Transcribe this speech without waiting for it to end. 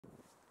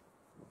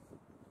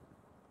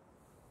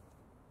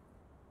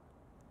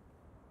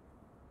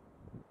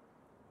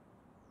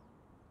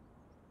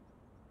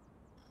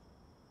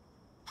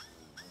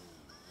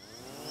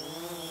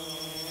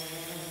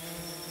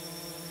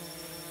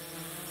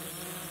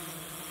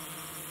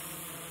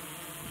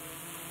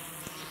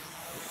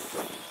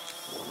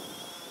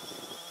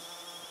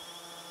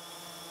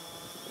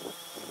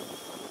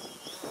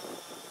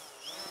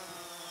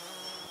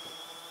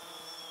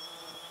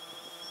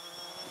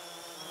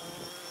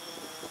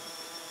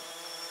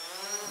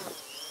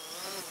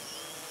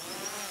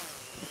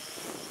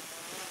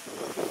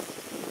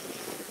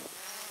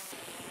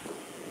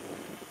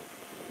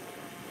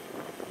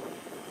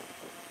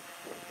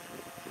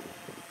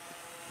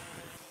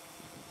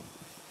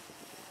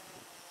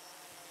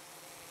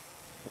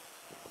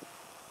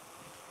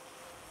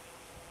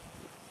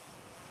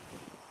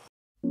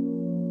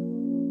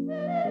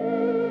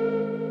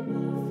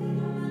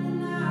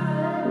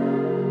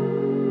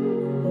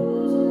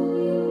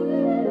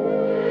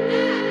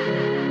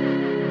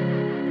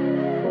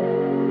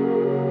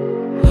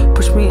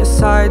me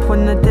aside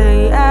when the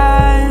day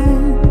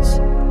ends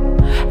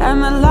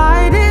and the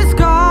light is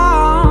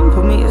gone.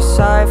 Put me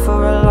aside for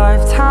a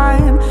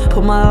lifetime,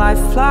 put my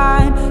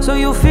lifeline so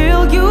you'll feel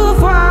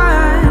you've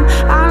won.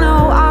 I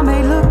know I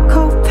may look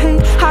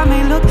opaque, I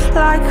may look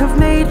like I've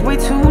made way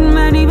too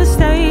many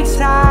mistakes.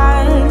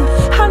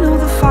 I know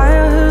the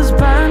fire has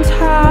burnt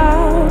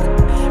out.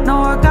 No,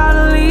 I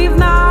gotta leave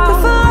now.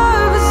 If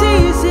love is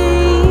easy,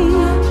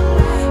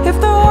 if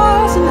there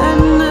was an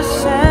endless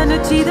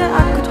sanity that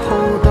I could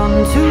hold on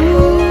to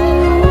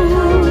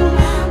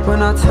when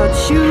I touch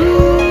you,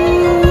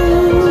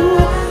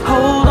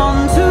 hold on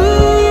to.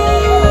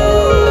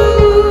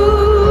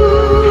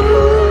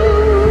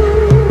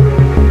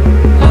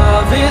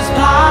 Love is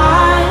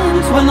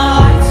blind when the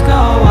lights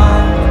go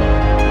out.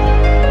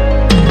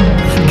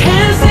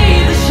 Can't see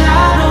the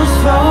shadows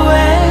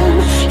throwing,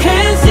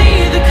 can't see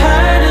the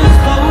curtains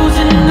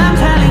closing. I'm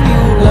telling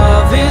you,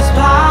 love is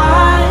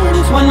blind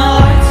when the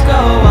lights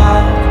go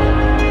out.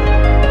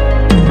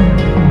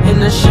 In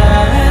the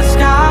shared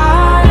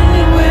sky,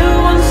 we're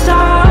one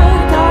star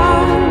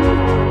down.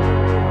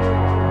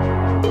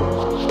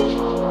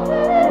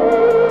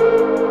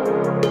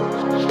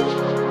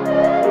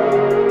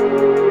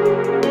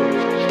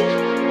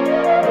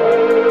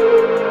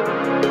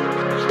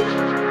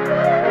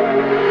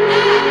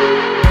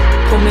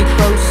 Pull me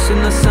close in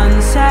the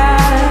sunset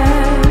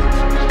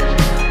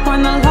when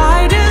the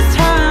light is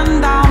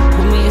turned down.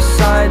 Pull me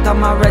aside, I'm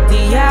not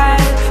ready yet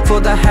for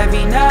the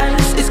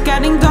heaviness. It's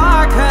getting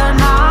darker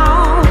now.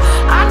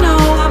 I know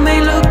I may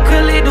look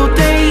a little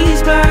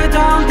dazed, blurred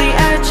on the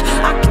edge,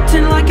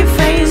 acting like it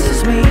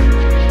faces me.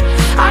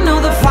 I know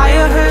the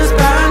fire has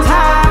burned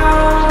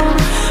out.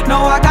 No,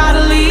 I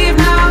gotta leave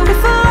now.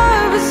 If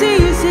love is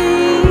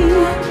easy,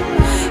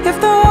 if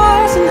there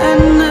was an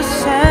endless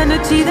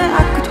sanity that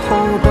I could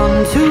hold on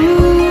to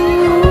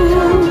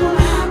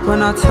when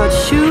I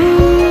touch you,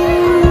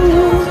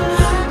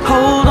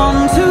 hold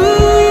on to.